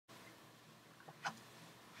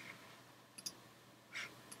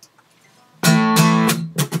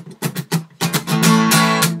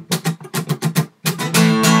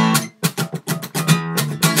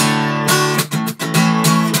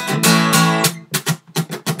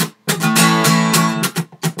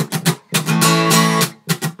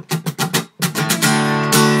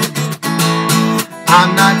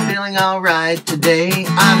alright today.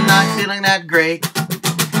 I'm not feeling that great.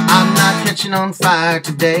 I'm not catching on fire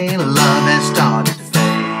today. Love has started to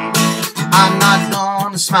fade. I'm not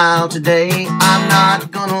gonna smile today. I'm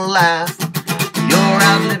not gonna laugh. You're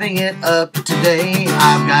out living it up today.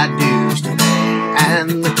 I've got dues to pay,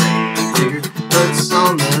 and the gravedigger puts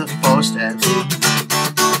on the 4 steps.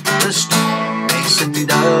 The stonemason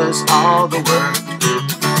does all the work.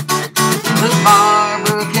 The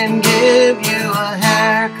barber can give you a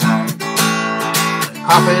haircut. The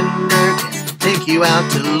carpenter can take you out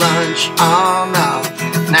to lunch. Oh no,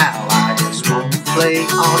 now I just won't play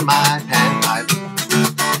on my panpipe.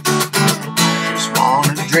 I just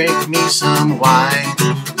wanna drink me some wine.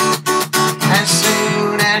 As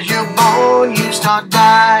soon as you're born, you start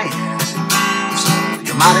dying. So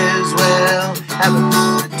you might as well have a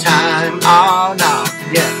good time. Oh no,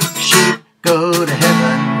 yeah. Sheep go to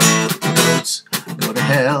heaven, goats go to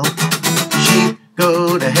hell. Sheep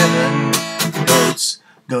go to heaven, goats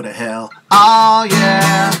go to hell. Oh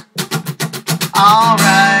yeah,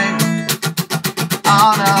 alright.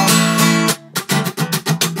 Oh no,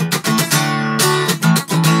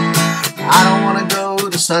 I don't wanna go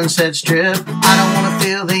to Sunset Strip. I don't wanna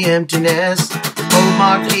feel the emptiness. Old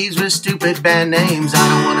marquees with stupid band names. I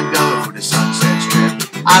don't wanna go to Sunset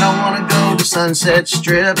Strip. I don't wanna go to Sunset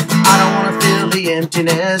Strip. I don't wanna feel the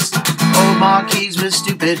emptiness. Old marquees with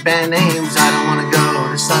stupid band names. I don't wanna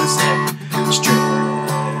go to Sunset Strip.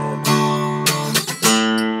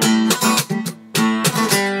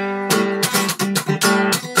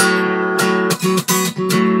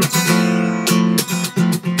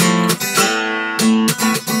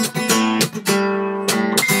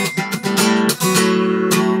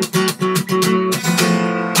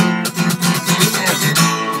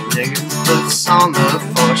 On the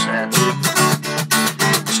 4 steps.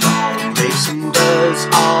 Stonemason does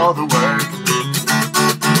all the work.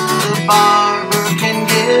 The barber can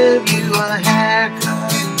give you a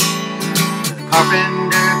haircut. The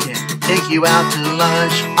carpenter can take you out to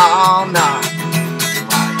lunch. Oh no,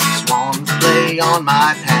 I just wanna play on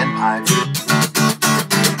my panpipe.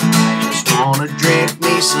 I just wanna drink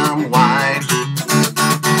me some wine.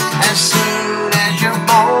 As soon as you're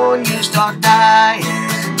born, you start dying.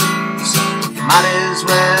 Might as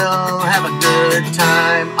well have a good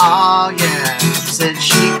time. Oh yeah. Said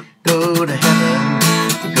sheep go to heaven,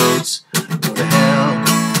 goats go to hell.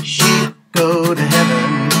 Sheep go to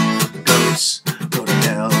heaven, goats go to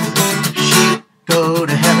hell. Sheep go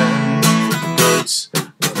to heaven, goats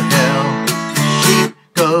go to hell. Sheep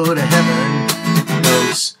go to heaven,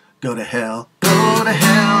 goats go to hell. Go to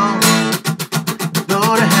hell,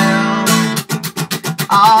 go to hell.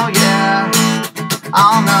 Oh yeah.